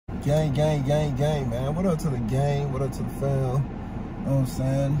Gang, man. What up to the gang? What up to the fam? You know what I'm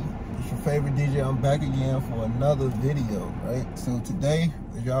saying? It's your favorite DJ. I'm back again for another video, right? So today,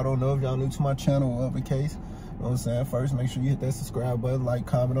 if y'all don't know, if y'all new to my channel or other case, you know what I'm saying? First, make sure you hit that subscribe button, like,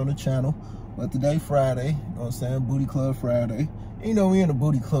 comment on the channel. But today, Friday, you know what I'm saying? Booty Club Friday. And you know, we in the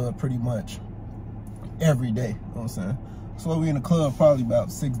booty club pretty much every day, you know what I'm saying? So we in the club probably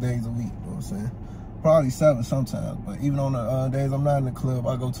about 6 days a week, you know what I'm saying? Probably 7 sometimes, but even on the days I'm not in the club,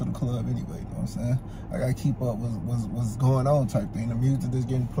 I go to the club anyway, you know what I'm saying? I gotta keep up with what's going on type thing. The music that's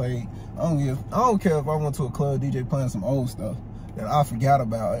getting played. I don't care if I went to a club DJ playing some old stuff that I forgot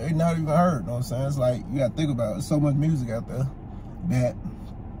about. It not even heard, you know what I'm saying? It's like, you gotta think about it. There's so much music out there that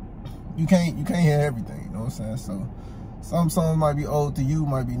you can't hear everything, you know what I'm saying? So some songs might be old to you,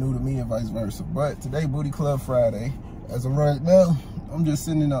 might be new to me, and vice versa. But today, Booty Club Friday. As of right now, I'm just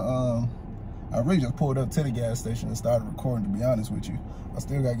sitting in the I really just pulled up to the gas station and started recording, to be honest with you. I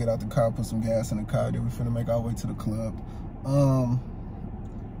still gotta get out the car, put some gas in the car, then we finna make our way to the club. Oh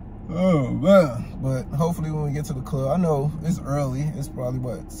man, but hopefully when we get to the club, I know it's early, it's probably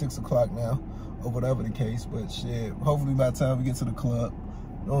what, 6 o'clock now, or whatever the case, but shit, hopefully by the time we get to the club,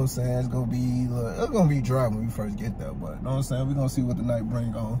 you know what I'm saying, it's gonna be dry when we first get there, but you know what I'm saying, we're gonna see what the night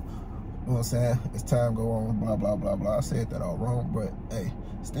bring on. You know what I'm saying? As time go on, blah, blah, blah, blah. I said that all wrong, but hey,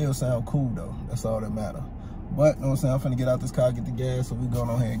 still sound cool though. That's all that matter. But, you know what I'm saying? I'm finna get out this car, get the gas, so we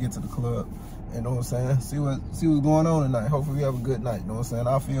going on here and get to the club. And, you know what I'm saying? See what's going on tonight. Hopefully we have a good night, you know what I'm saying?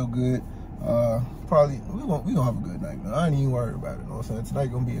 I feel good. Probably, we gonna have a good night, man. I ain't even worried about it, you know what I'm saying?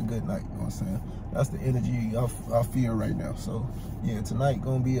 Tonight gonna be a good night, you know what I'm saying? That's the energy I feel right now. So, yeah, tonight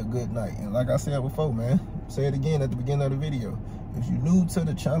gonna be a good night. And like I said before, man, say it again at the beginning of the video. If you're new to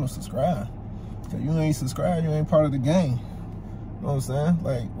the channel, subscribe. If you ain't subscribed, you ain't part of the game. You know what I'm saying?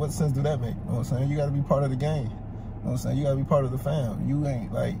 Like, what sense do that make? You know what I'm saying? You gotta be part of the game. You know what I'm saying? You gotta be part of the fam. You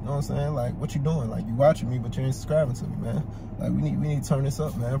ain't like, you know what I'm saying? Like, what you doing? Like, you watching me, but you ain't subscribing to me, man. Like, we need to turn this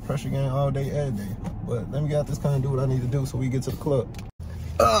up, man. Pressure game all day, every day. But let me get out this car and do what I need to do so we get to the club.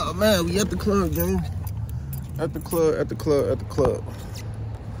 Oh man, we at the club, gang. At the club.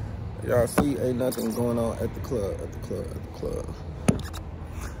 Y'all see, ain't nothing going on at the club,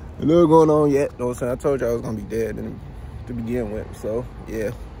 Ain't nothing going on yet, you know what I'm saying? I told y'all I was gonna be dead to begin with, so yeah,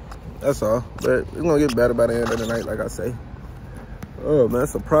 that's all. But we're gonna get better by the end of the night, like I say. Oh man,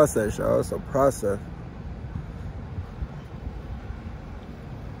 it's a process, y'all, it's a process.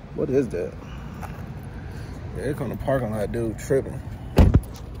 What is that? Yeah, they come to parking lot, dude, tripping.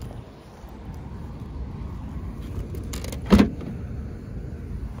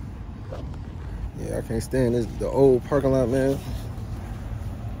 Yeah, I can't stand this, the old parking lot, man.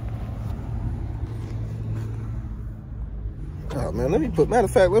 Oh man, matter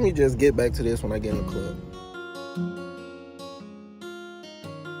of fact, let me just get back to this when I get in the club.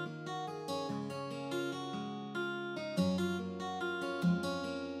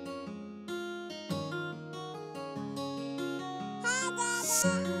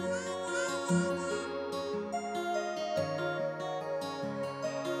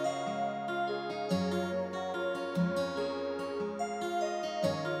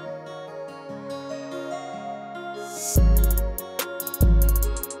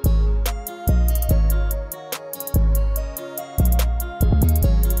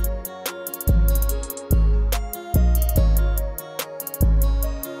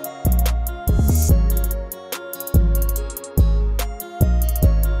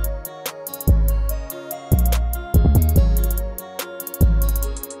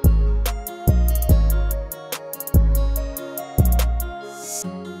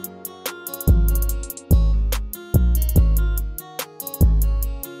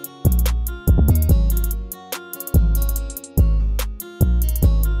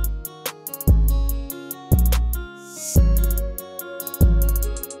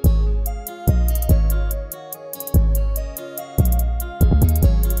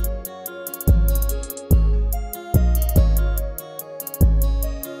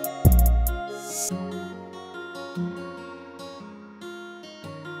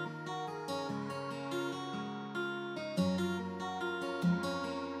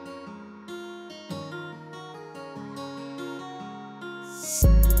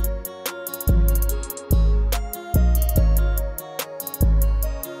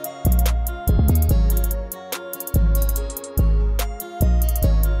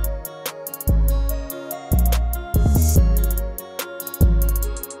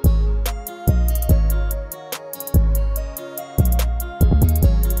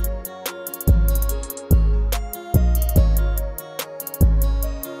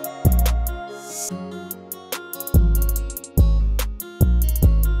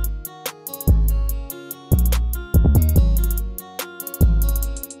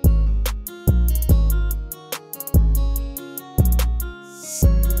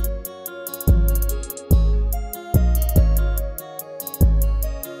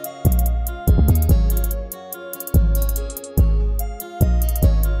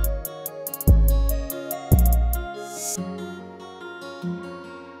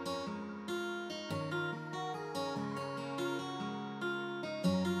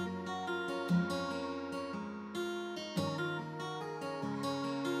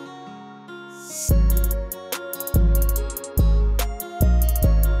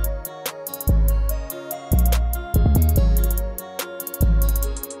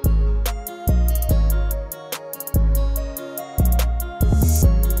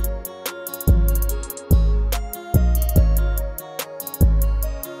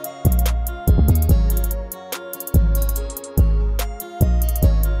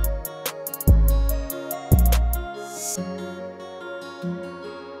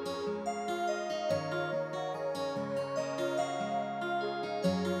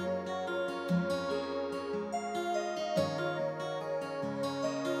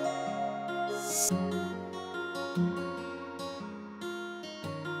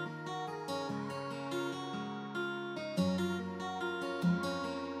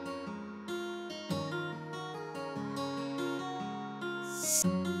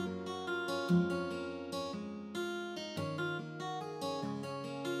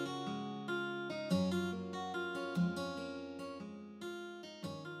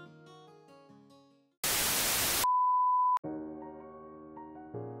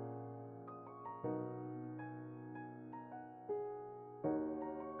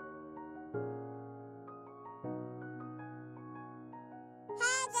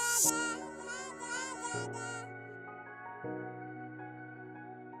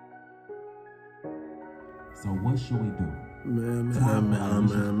 So what should we do? Man.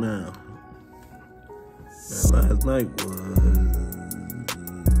 Last night was...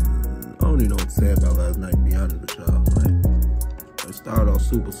 I don't even know what to say about last night, to be honest with y'all. Like, it started off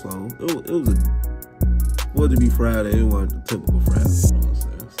super slow. It was to be Friday, it wasn't the typical Friday, you know what I'm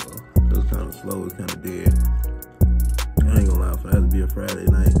saying? So it was kind of slow, it was kind of dead. I ain't gonna lie, for that to be a Friday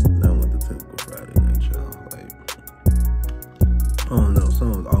night, that wasn't the typical Friday night, y'all. Like, I don't know,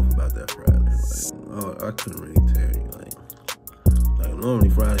 something was off about that Friday. Like, I couldn't really tell you. Like normally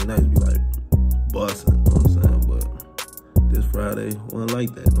Friday nights be like busting, you know what I'm saying? But this Friday wasn't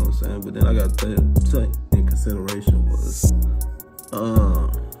like that, you know what I'm saying? But then I got to take in consideration was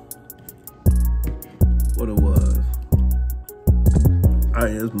what it was.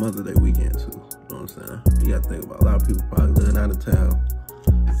 Alright, it's Mother's Day weekend too, you know what I'm saying? You gotta think about a lot of people probably living out of town,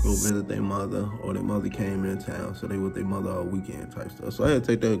 go visit their mother, or their mother came in town, so they with their mother all weekend type stuff. So I had to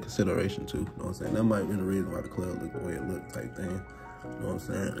take that into consideration too, you know what I'm saying? That might have been the reason why the club looked the way it looked type thing, you know what I'm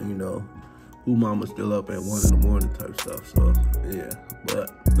saying? And, you know, who mama's still up at 1 in the morning type stuff, so yeah. But,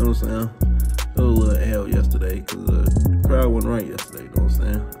 you know what I'm saying? It was a little L yesterday, because the crowd wasn't right yesterday, you know what I'm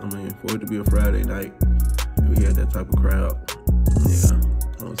saying? I mean, for it to be a Friday night, and we had that type of crowd, yeah,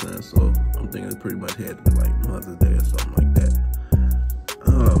 you know what I'm saying? So I'm thinking it pretty much had to be like Mother's Day or something like that.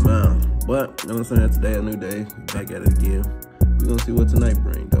 Oh man, but you know what I'm saying, today a new day, back at it again. We're gonna see what tonight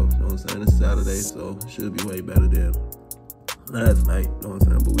brings though, you know what I'm saying? It's Saturday, so it should be way better than last night, you know what I'm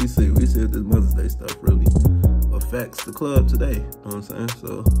saying? But we see if this Mother's Day stuff really affects the club today, you know what I'm saying?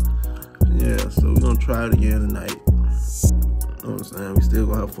 So yeah, so we're gonna try it again tonight. You know what I'm saying? We still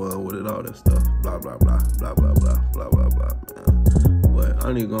gonna have fun with it, all that stuff. Blah blah blah, blah blah blah, blah blah blah, man. But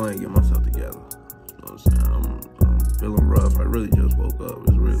I need to go ahead and get myself together. You know what I'm saying? I'm feeling rough. I really just woke up.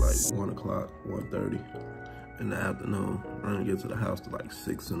 It's really like 1 o'clock, 1:30 in the afternoon. I'm gonna get to the house to like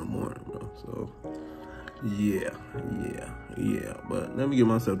 6 in the morning, bro. So yeah. But let me get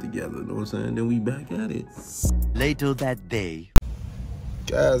myself together, you know what I'm saying? Then we back at it. Later that day.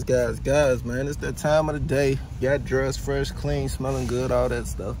 Guys, man, it's that time of the day. Got dressed, fresh, clean, smelling good, all that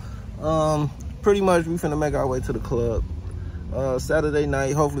stuff. Pretty much we finna make our way to the club. Saturday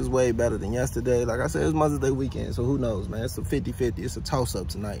night, hopefully it's way better than yesterday. Like I said, it's Mother's Day weekend, so who knows, man? It's a 50-50. It's a toss-up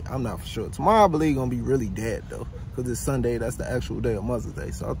tonight. I'm not for sure. Tomorrow, I believe, gonna be really dead, though, because it's Sunday. That's the actual day of Mother's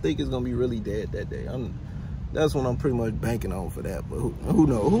Day, so I think it's gonna be really dead that day. That's what I'm pretty much banking on for that, but who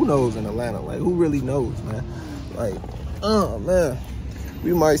knows? Who knows in Atlanta? Like, who really knows, man? Like, oh, man.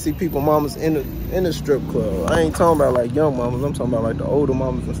 We might see people, mamas in the strip club. I ain't talking about, like, young mamas. I'm talking about, like, the older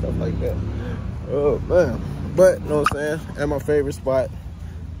mamas and stuff like that. Oh, man. But, you know what I'm saying? At my favorite spot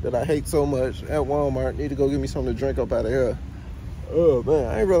that I hate so much, at Walmart. Need to go get me something to drink up out of here. Oh, man.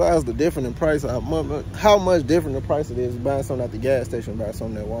 I ain't realized the difference in price. How much different the price it is buying something at the gas station, buying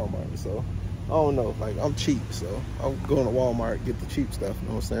something at Walmart. So, I don't know. Like, I'm cheap. So, I'm going to Walmart, get the cheap stuff. You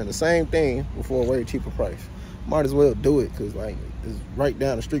know what I'm saying? The same thing for a way cheaper price. Might as well do it because, like, it's right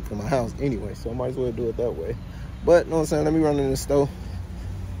down the street from my house anyway. So, I might as well do it that way. But, you know what I'm saying? Let me run in the store,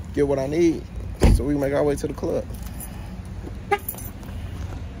 get what I need, so we can make our way to the club.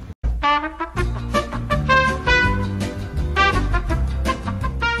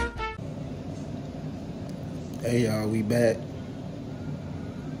 Hey y'all, we back.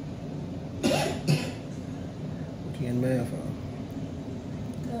 What you getting mad for?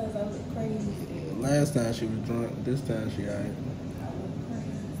 Because I look crazy. Last time she was drunk, this time she alright. I look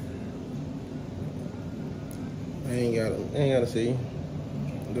crazy. I ain't gotta see.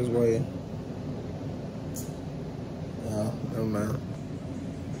 This way. Oh, never mind.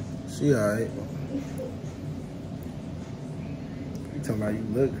 She alright. You talking about you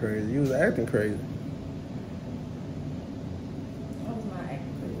look crazy. You was acting crazy. I was not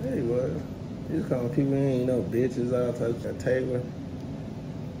acting crazy. Yeah, you was. You was calling people ain't no bitches all types of Taylor.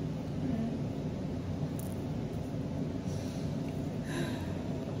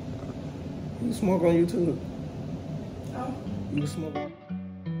 You smoke on YouTube? Oh. You smoke on?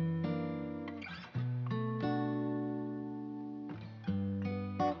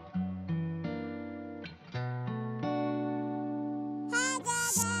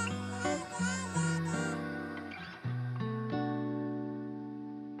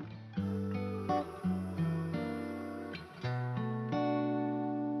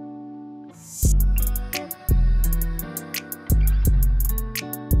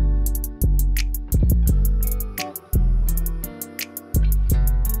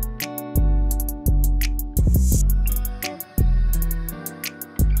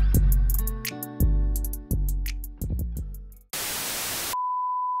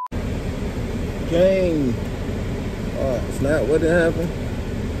 Gang. Oh, snap, what did happen?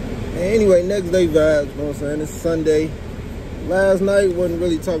 Anyway, next day vibes, you know what I'm saying? It's Sunday. Last night wasn't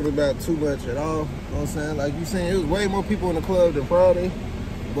really talking about too much at all, you know what I'm saying? Like you saying, it was way more people in the club than Friday.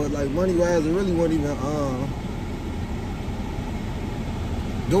 But like money-wise, it really wasn't even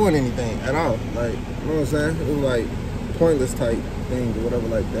doing anything at all. Like, you know what I'm saying? It was like pointless type thing or whatever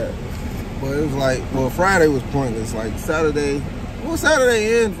like that. But it was like, well, Friday was pointless. Like Saturday, well,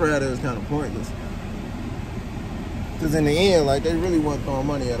 Saturday and Friday was kind of pointless. Because in the end, like, they really weren't throwing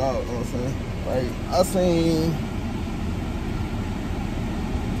money at all, you know what I'm saying? Like,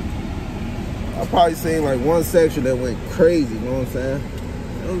 I probably seen like one section that went crazy, you know what I'm saying?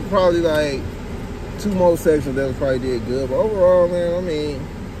 It was probably like 2 more sections that probably did good. But overall, man, I mean,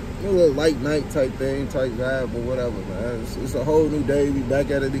 it was a light night type thing, type vibe or whatever, man. It's a whole new day. We back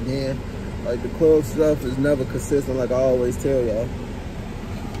at it again. Like, the club stuff is never consistent, like I always tell y'all.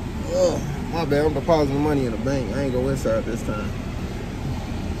 Oh, my bad, I'm depositing money in the bank. I ain't go inside this time.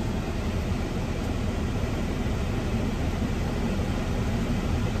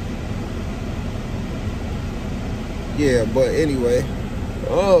 Yeah, but anyway,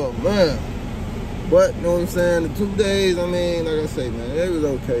 oh man. But, you know what I'm saying, the 2 days, I mean, like I say, man, it was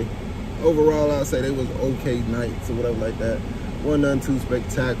okay. Overall, I'd say they was okay nights or whatever like that. Wasn't nothing too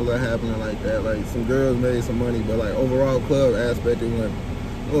spectacular happening like that. Like, some girls made some money, but like overall club aspect, it wasn't,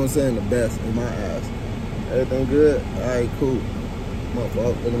 you know what I'm saying, the best in my eyes. Everything good? All right, cool. My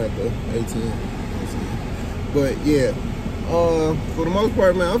fault, looking at the 18. You know what I'm saying? But yeah, for the most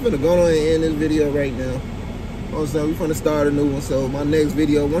part, man, I'm finna go on and end this video right now. You know what I'm saying? We finna start a new one. So my next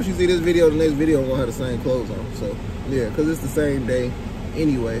video, once you see this video, the next video I'm gonna have the same clothes on. So yeah, cause it's the same day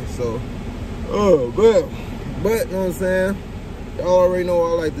anyway. So oh man. But you know what I'm saying? Y'all already know what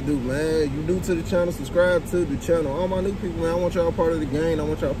I like to do, man. You new to the channel, subscribe to the channel. All my new people, man, I want y'all part of the gang. I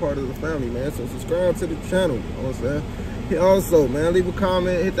want y'all part of the family, man. So subscribe to the channel. You know what I'm saying? Also, man, leave a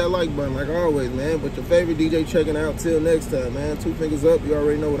comment, hit that like button like always, man. But your favorite DJ checking out till next time, man. 2 fingers up, you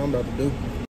already know what I'm about to do.